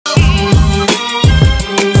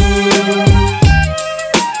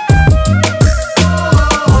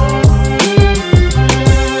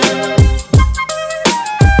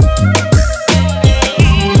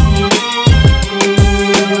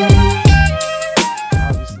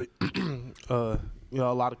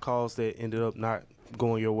a lot of calls that ended up not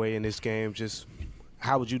going your way in this game. Just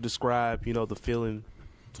how would you describe, the feeling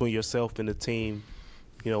between yourself and the team,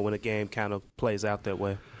 when a game kind of plays out that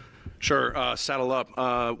way? Sure. Saddle up.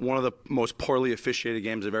 One of the most poorly officiated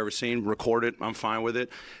games I've ever seen. Record it. I'm fine with it.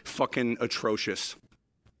 Fucking atrocious.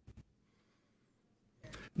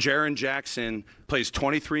 Jaren Jackson plays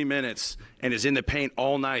 23 minutes and is in the paint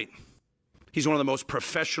all night. He's one of the most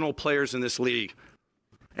professional players in this league.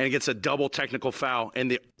 And he gets a double technical foul.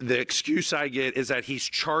 And the excuse I get is that he's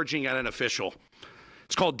charging at an official.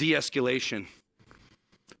 It's called de-escalation.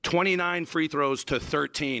 29 free throws to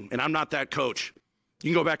 13. And I'm not that coach.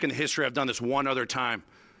 You can go back in the history. I've done this one other time.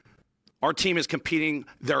 Our team is competing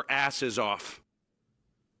their asses off.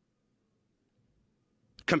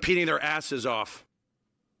 Competing their asses off.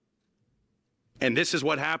 And this is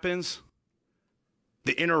what happens.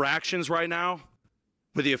 The interactions right now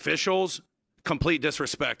with the officials, complete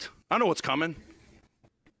disrespect. I know what's coming.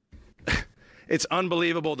 It's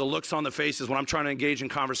unbelievable the looks on the faces when I'm trying to engage in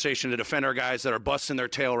conversation to defend our guys that are busting their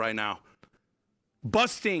tail right now.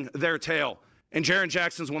 Busting their tail. And Jaren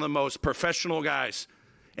Jackson's one of the most professional guys.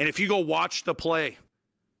 And if you go watch the play,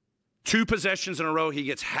 2 possessions in a row, he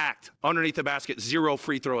gets hacked underneath the basket, 0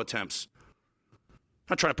 free throw attempts.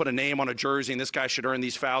 I'm not trying to put a name on a jersey and this guy should earn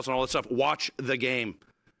these fouls and all that stuff. Watch the game.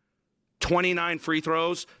 29 free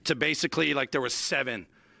throws to basically like there was 7.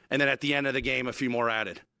 And then at the end of the game, a few more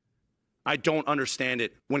added. I don't understand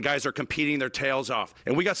it when guys are competing their tails off.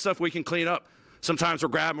 And we got stuff we can clean up. Sometimes we're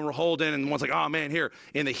grabbing, we're holding, and one's like, oh, man, here.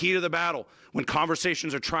 In the heat of the battle, when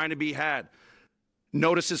conversations are trying to be had,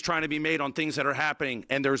 notices trying to be made on things that are happening,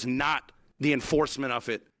 and there's not the enforcement of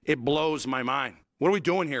it. It blows my mind. What are we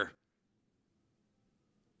doing here?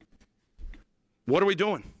 What are we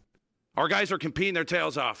doing? Our guys are competing their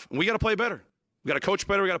tails off. And we got to play better. We got to coach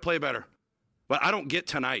better. We got to play better. But I don't get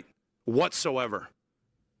tonight whatsoever.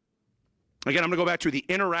 Again, I'm going to go back to the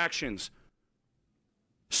interactions.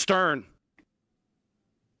 Stern.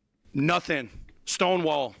 Nothing.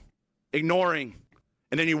 Stonewall. Ignoring.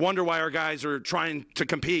 And then you wonder why our guys are trying to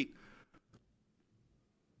compete.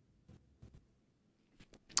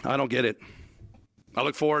 I don't get it. I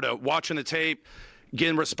look forward to watching the tape,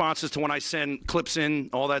 getting responses to when I send clips in,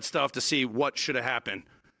 all that stuff to see what should have happened.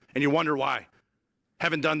 And you wonder why.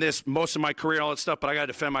 Haven't done this most of my career, all that stuff, but I got to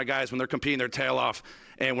defend my guys when they're competing their tail off.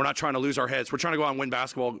 And we're not trying to lose our heads. We're trying to go out and win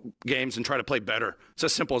basketball games and try to play better. It's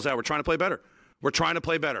as simple as that. We're trying to play better. We're trying to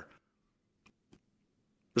play better.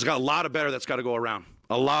 There's got a lot of better that's got to go around.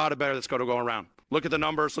 A lot of better that's got to go around. Look at the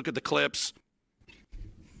numbers. Look at the clips.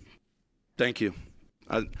 Thank you.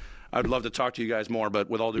 I'd love to talk to you guys more, but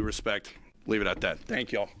with all due respect, leave it at that.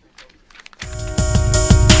 Thank you all.